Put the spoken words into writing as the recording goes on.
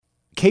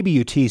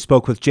KBUT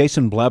spoke with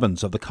Jason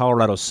Blevins of the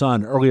Colorado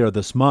Sun earlier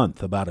this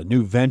month about a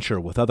new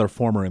venture with other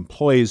former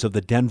employees of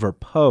the Denver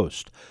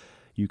Post.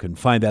 You can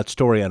find that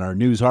story on our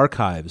news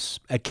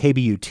archives at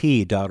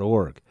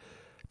kbut.org.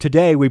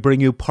 Today, we bring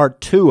you part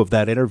 2 of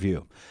that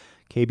interview.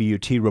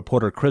 KBUT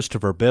reporter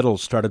Christopher Biddle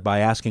started by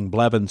asking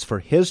Blevins for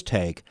his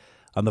take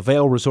on the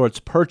Vail Resorts'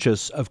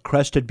 purchase of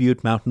Crested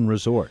Butte Mountain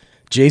Resort.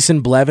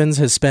 Jason Blevins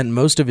has spent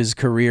most of his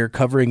career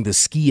covering the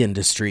ski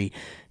industry,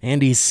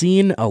 and he's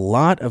seen a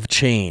lot of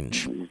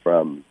change.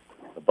 From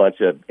a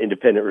bunch of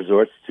independent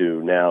resorts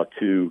to now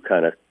 2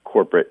 kind of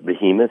corporate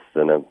behemoths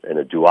and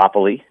a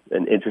duopoly.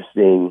 An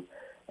interesting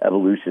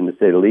evolution, to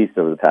say the least,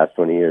 over the past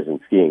 20 years in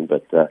skiing,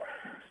 but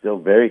still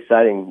very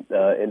exciting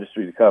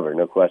industry to cover,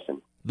 no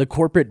question. The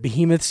corporate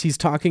behemoths he's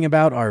talking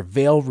about are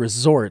Vail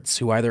Resorts,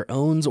 who either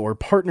owns or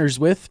partners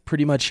with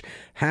pretty much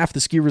half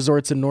the ski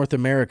resorts in North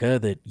America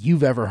that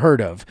you've ever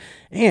heard of,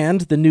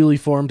 and the newly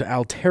formed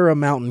Alterra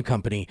Mountain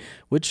Company,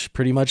 which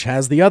pretty much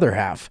has the other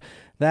half.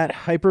 That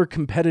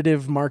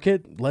hyper-competitive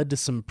market led to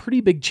some pretty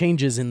big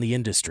changes in the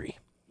industry.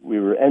 We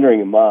were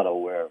entering a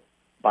model where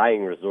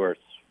buying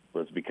resorts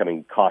was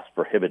becoming cost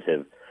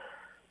prohibitive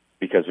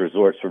because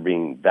resorts were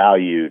being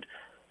valued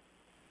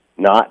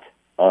not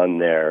on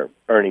their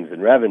earnings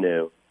and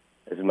revenue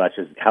as much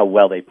as how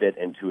well they fit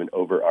into an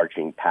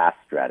overarching pass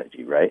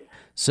strategy, right?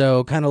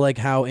 So kind of like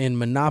how in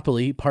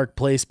Monopoly, Park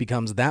Place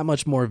becomes that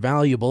much more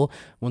valuable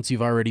once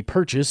you've already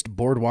purchased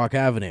Boardwalk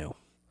Avenue.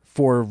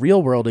 For a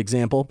real-world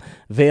example,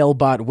 Vail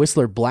bought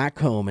Whistler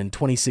Blackcomb in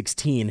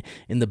 2016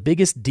 in the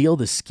biggest deal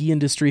the ski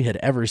industry had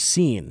ever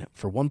seen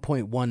for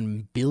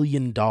 $1.1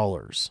 billion.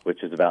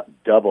 Which is about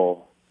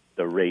double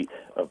the rate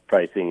of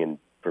pricing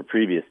for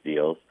previous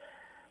deals.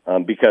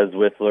 Because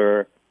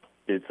Whistler,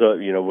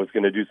 was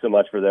going to do so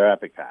much for their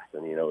Epic Pass,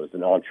 and it was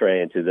an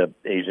entree into the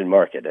Asian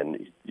market, and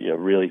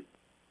really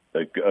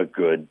a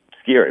good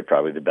skier,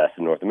 probably the best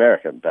in North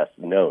America, best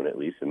known at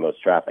least in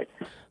most traffic.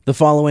 The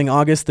following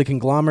August, the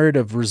conglomerate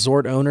of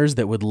resort owners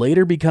that would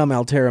later become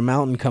Alterra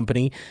Mountain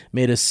Company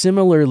made a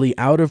similarly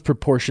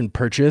out-of-proportion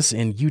purchase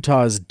in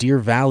Utah's Deer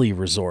Valley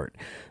Resort.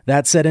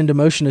 That set into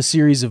motion a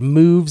series of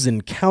moves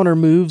and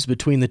counter-moves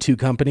between the two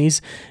companies,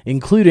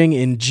 including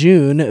in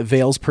June,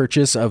 Vail's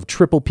purchase of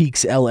Triple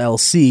Peaks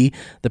LLC,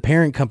 the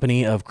parent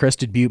company of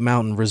Crested Butte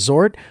Mountain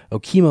Resort,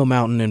 Okemo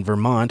Mountain in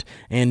Vermont,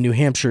 and New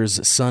Hampshire's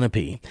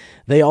Sunapee.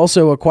 They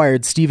also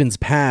acquired Stevens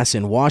Pass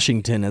in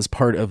Washington as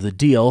part of the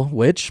deal,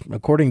 which,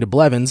 according to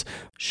Blevins,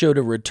 showed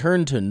a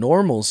return to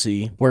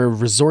normalcy where a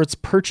resort's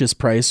purchase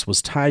price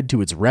was tied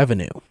to its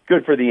revenue.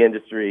 Good for the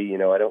industry.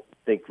 I don't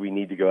think we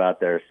need to go out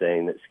there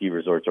saying that ski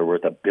resorts are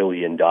worth $1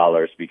 billion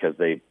because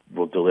they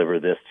will deliver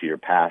this to your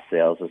pass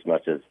sales as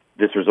much as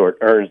this resort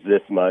earns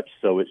this much,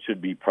 so it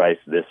should be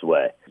priced this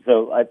way.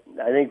 So I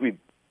think we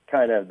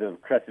the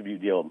Crested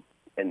Butte deal,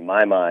 in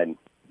my mind,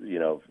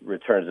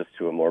 returns us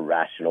to a more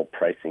rational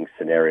pricing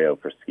scenario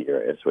for ski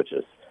areas, which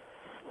is,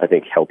 I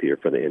think, healthier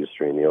for the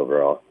industry in the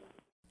overall.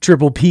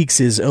 Triple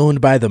Peaks is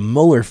owned by the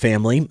Mueller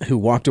family, who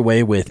walked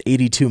away with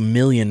 $82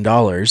 million.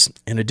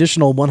 An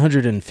additional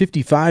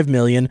 $155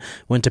 million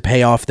went to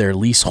pay off their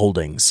lease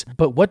holdings.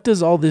 But what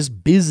does all this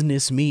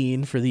business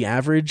mean for the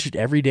average,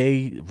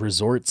 everyday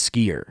resort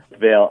skier?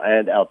 Vail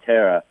and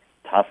Alterra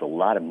toss a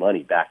lot of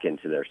money back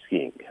into their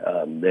skiing.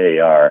 They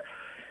are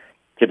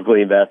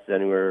typically invest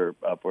anywhere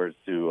upwards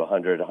to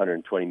 $100,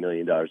 $120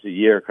 million a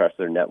year across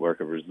their network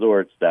of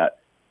resorts. That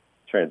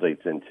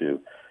translates into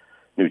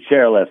new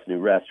chairlifts, new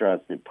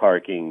restaurants, new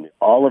parking,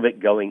 all of it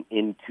going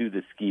into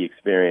the ski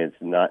experience,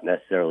 not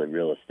necessarily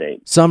real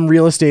estate. Some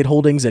real estate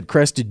holdings at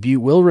Crested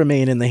Butte will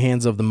remain in the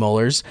hands of the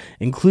Muellers,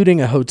 including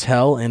a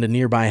hotel and a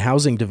nearby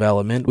housing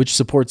development, which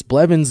supports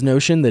Blevins'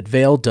 notion that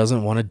Vail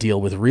doesn't want to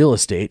deal with real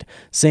estate.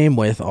 Same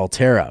with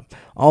Alterra.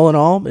 All in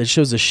all, it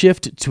shows a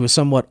shift to a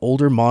somewhat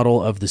older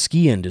model of the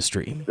ski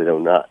industry. They do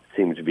not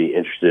seem to be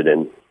interested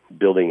in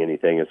building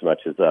anything as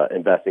much as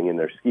investing in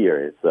their ski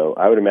areas. So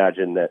I would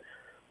imagine that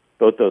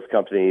both those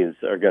companies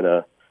are going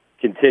to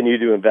continue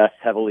to invest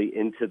heavily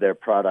into their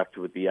product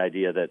with the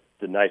idea that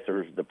the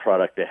nicer the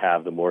product they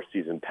have, the more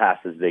season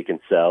passes they can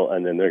sell,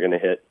 and then they're going to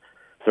hit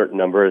a certain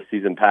number of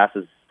season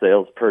passes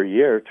sales per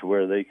year to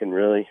where they can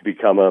really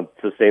become a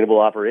sustainable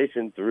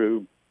operation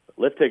through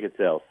lift ticket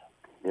sales.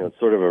 It's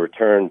sort of a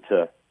return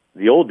to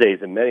the old days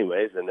in many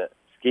ways, and that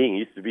skiing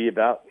used to be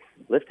about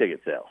lift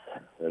ticket sales.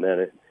 And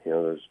then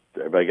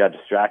everybody got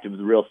distracted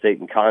with real estate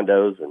and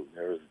condos, and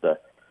there was the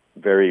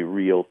very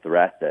real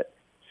threat that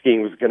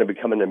skiing was going to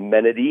become an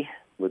amenity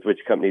with which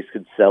companies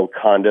could sell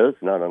condos,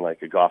 not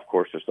unlike a golf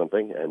course or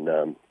something.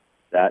 And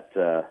that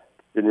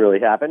didn't really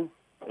happen.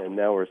 And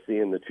now we're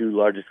seeing the 2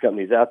 largest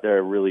companies out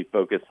there really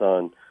focus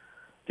on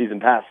season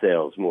pass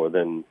sales more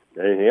than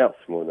anything else,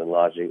 more than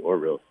lodging or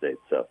real estate.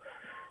 So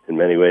in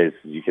many ways,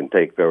 you can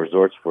thank Vail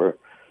Resorts for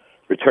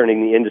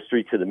returning the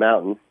industry to the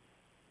mountain.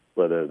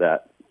 Whether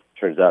that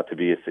turns out to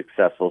be a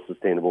successful,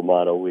 sustainable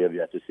model, we have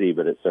yet to see,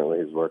 but it certainly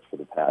has worked for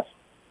the past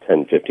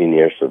 10, 15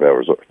 years for Vail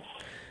Resorts.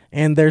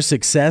 And their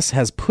success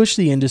has pushed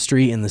the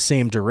industry in the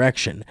same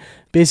direction,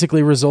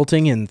 basically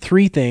resulting in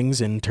 3 things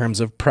in terms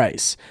of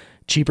price: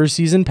 cheaper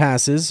season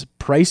passes,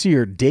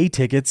 pricier day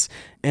tickets,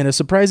 and a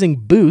surprising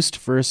boost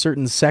for a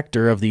certain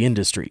sector of the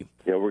industry.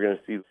 We're going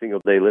to see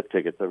single-day lift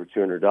tickets over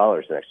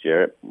 $200 next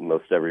year at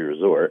most every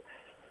resort.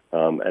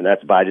 And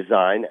that's by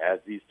design, as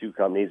these two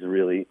companies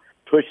really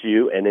push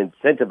you and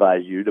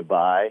incentivize you to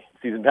buy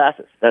season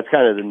passes. That's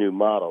kind of the new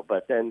model.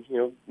 But then,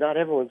 not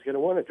everyone's going to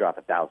want to drop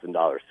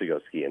 $1,000 to go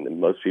skiing.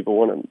 And most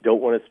people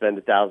don't want to spend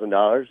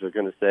 $1,000. They're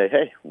going to say,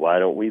 hey, why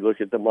don't we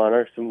look at the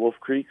Monarchs and Wolf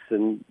Creeks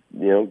and,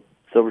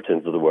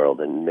 Silvertons of the world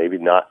and maybe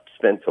not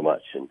spend so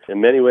much. And in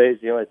many ways,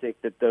 I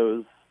think that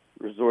those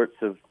resorts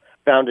have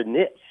found a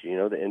niche,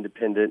 the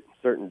independent,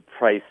 certain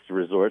priced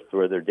resorts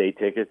where their day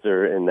tickets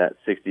are in that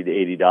 $60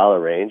 to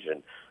 $80 range,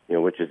 and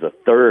which is a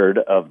third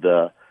of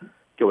the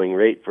going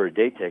rate for a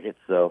day ticket.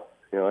 So,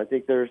 I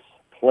think there's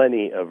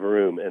plenty of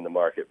room in the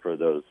market for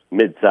those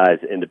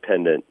mid-sized,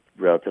 independent,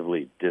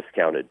 relatively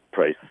discounted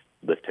price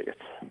lift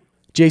tickets.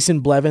 Jason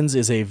Blevins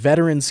is a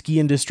veteran ski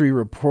industry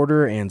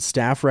reporter and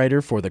staff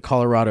writer for the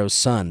Colorado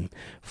Sun.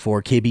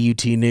 For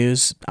KBUT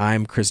News,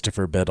 I'm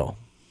Christopher Biddle.